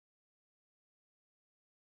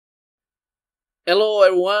Hello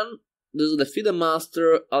everyone, this is the FIDE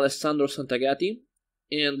master Alessandro Santagati,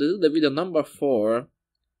 and this is the video number 4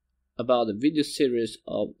 about the video series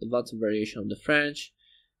of advanced variation of the French.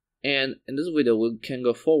 And in this video we can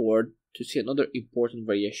go forward to see another important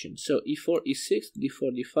variation. So e4, e6, d4,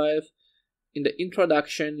 d5. In the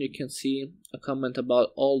introduction you can see a comment about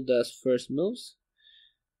all the first moves,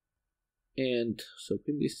 and so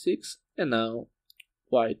queen b6, and now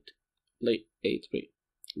white play a3.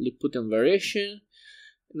 Lputian variation.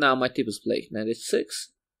 Now my tip is play knight h6,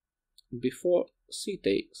 before c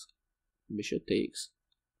takes, bishop takes,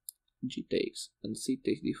 g takes, and c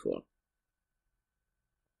takes d4.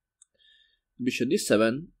 Bishop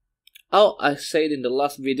d7. How I said in the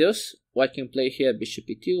last videos, white can play here bishop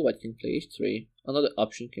e2, white can play h3. Another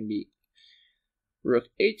option can be rook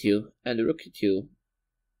a2 and rook e2.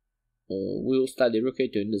 We will study rook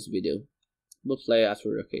a2 in this video. We'll play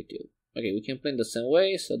after rook a2. Okay, we can play in the same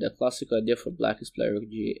way, so the classical idea for black is play rook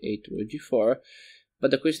g8 to rook g4.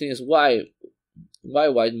 But the question is why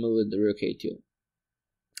white moved the rook a2?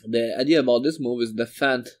 The idea about this move is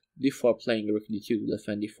defend d4 playing rook d2 to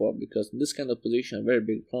defend d4, because in this kind of position a very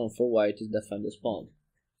big problem for white is defend this pawn.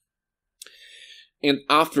 And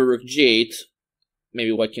after rook g8,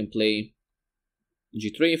 maybe white can play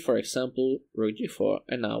g3 for example, rook g4,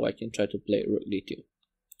 and now white can try to play rook d2.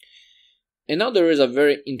 And now there is a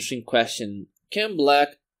very interesting question. Can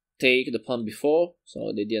black take the pawn before?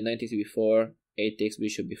 So the idea knight takes before, a takes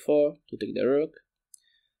bishop before to take the rook.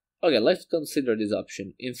 Okay, let's consider this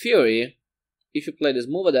option. In theory, if you play this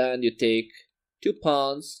move at the end, you take 2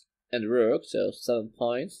 pawns and rook, so 7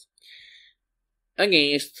 points,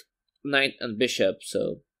 against knight and bishop,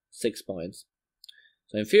 so 6 points.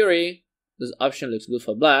 So in theory, this option looks good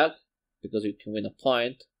for black because you can win a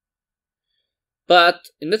point. But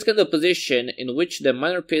in this kind of position, in which the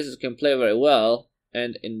minor pieces can play very well,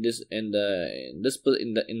 and in these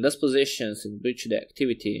positions in which the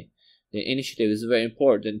activity, the initiative is very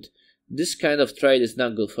important, this kind of trade is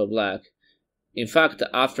not good for black. In fact,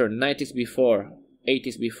 after knight takes before, a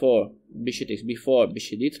takes before, bishop takes before,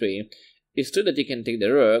 bishop d3, it's true that he can take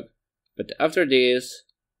the rook, but after this,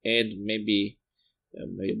 and maybe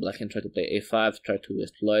black can try to play a5, try to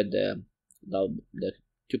exploit the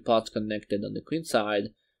 2 pawns connected on the queen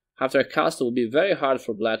side. After a castle, it will be very hard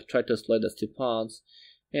for black to try to exploit those 2 pawns,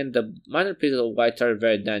 and the minor pieces of white are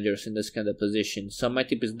very dangerous in this kind of position. So my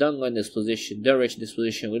tip is don't go in this position, don't reach this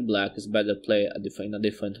position with black. It's better play in a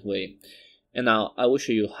different way. And now I will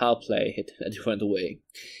show you how to play it a different way.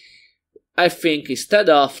 I think instead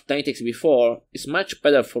of knight takes before, it's much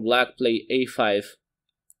better for black play a5.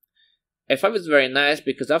 a5 is very nice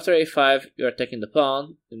because after a5 you are taking the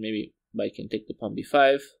pawn, and maybe white can take the pawn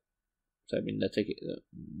b5, so I mean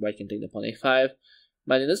white can take the pawn a5,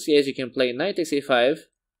 but in this case you can play knight takes a5,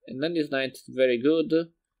 and then this knight is very good,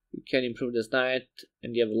 you can improve this knight,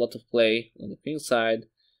 and you have a lot of play on the queen side,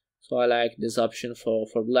 so I like this option for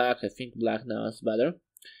black. I think black now is better.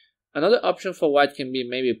 Another option for white can be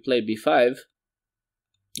maybe play b5,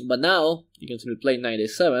 but now you can simply play knight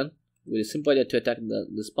a7, with a simple idea to attack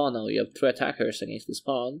this pawn. Now you have 3 attackers against this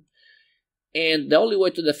pawn. And the only way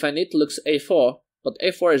to defend it looks a4, but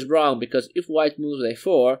a4 is wrong because if white moves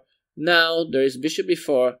a4, now there is bishop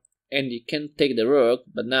b4 and you can take the rook,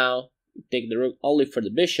 but now you take the rook only for the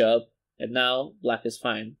bishop, and now black is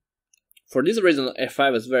fine. For this reason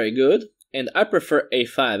a5 is very good, and I prefer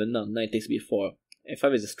a5 and not knight takes b4.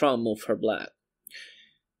 a5 is a strong move for black.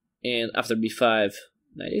 And after b5,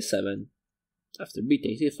 knight a7, after b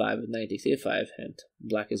takes a5, knight takes a5, and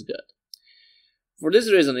black is good. For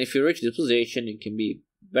this reason, if you reach this position, you can be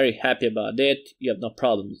very happy about it, you have no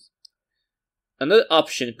problems. Another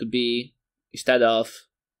option could be, instead of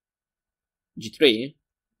g3,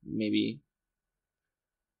 maybe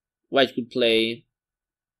white could play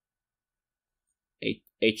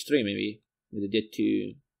h3, maybe, with the idea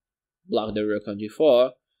to block the rook on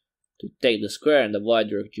g4, to take the square and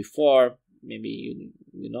avoid rook g4. Maybe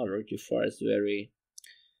you know rook g4 is very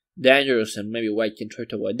dangerous, and maybe white can try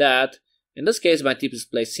to avoid that. In this case, my tip is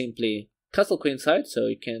play simply castle queenside, so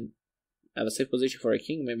you can have a safe position for a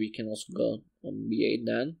king. Maybe you can also go on b8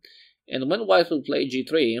 then. And when white will play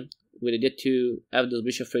g3, we need to have this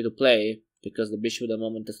bishop free to play, because the bishop at the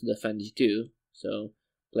moment is to defend g2. So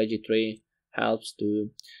play g3 helps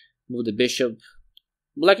to move the bishop.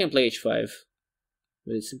 Black can play h5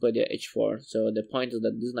 with a simple idea h4. So the point is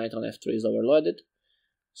that this knight on f3 is overloaded.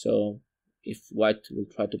 So if white will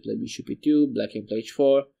try to play bishop e2, black can play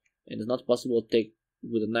h4. And it's not possible to take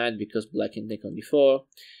with the knight because black can take on d4.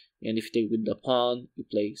 And if you take with the pawn, you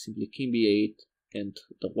play simply king b8, and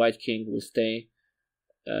the white king will stay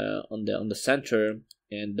on the center,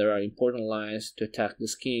 and there are important lines to attack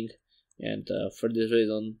this king. And for this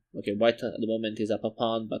reason, okay, white at the moment is up a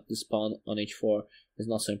pawn, but this pawn on h4 is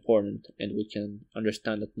not so important, and we can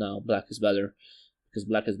understand that now black is better because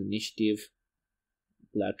black has the initiative.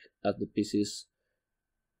 Black has the pieces,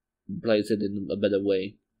 plays it in a better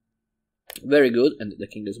way. Very good, and the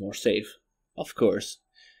king is more safe, of course.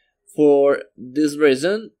 For this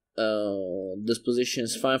reason, this position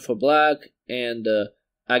is fine for black, and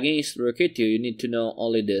against rook e2 you need to know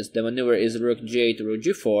only this: the maneuver is rook g8 to rook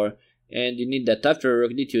g4, and you need that after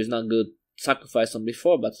rook d2 is not good sacrifice on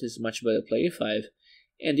b4, but it's much better play e5.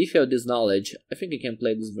 And if you have this knowledge, I think you can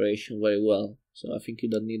play this variation very well. So I think you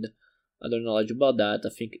don't need other knowledge about that. I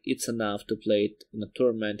think it's enough to play it in a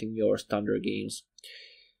tournament in your standard games.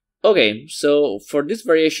 Okay, so for this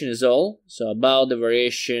variation is all. So about the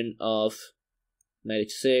variation of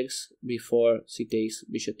knight h6, b4, c takes,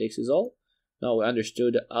 bishop takes is all. Now we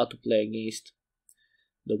understood how to play against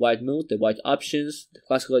the white move, the white options. The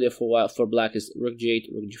classical idea for black is rook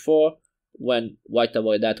g8, rook g4. When white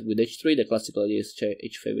avoid that with h3, the classical idea is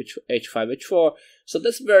h5, h4. So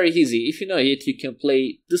that's very easy. If you know it, you can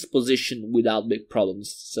play this position without big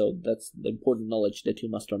problems. So that's the important knowledge that you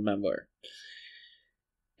must remember.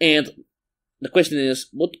 And the question is,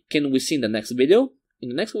 what can we see in the next video? In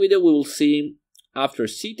the next video, we will see after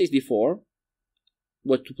c takes d4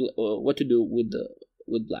 what to do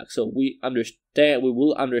with black. So we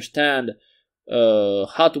will understand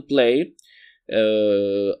how to play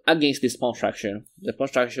against this pawn structure, the pawn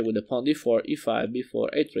structure with the pawn d4, e5, b4,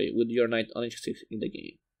 a3, with your knight on h6 in the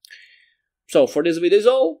game. So for this video is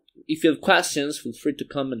all. If you have questions, feel free to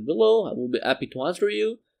comment below. I will be happy to answer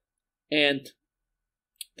you. And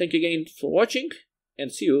thank you again for watching,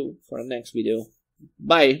 and see you for the next video.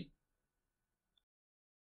 Bye!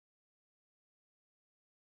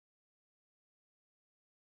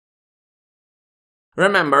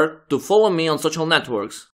 Remember to follow me on social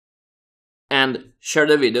networks and share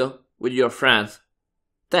the video with your friends.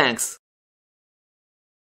 Thanks!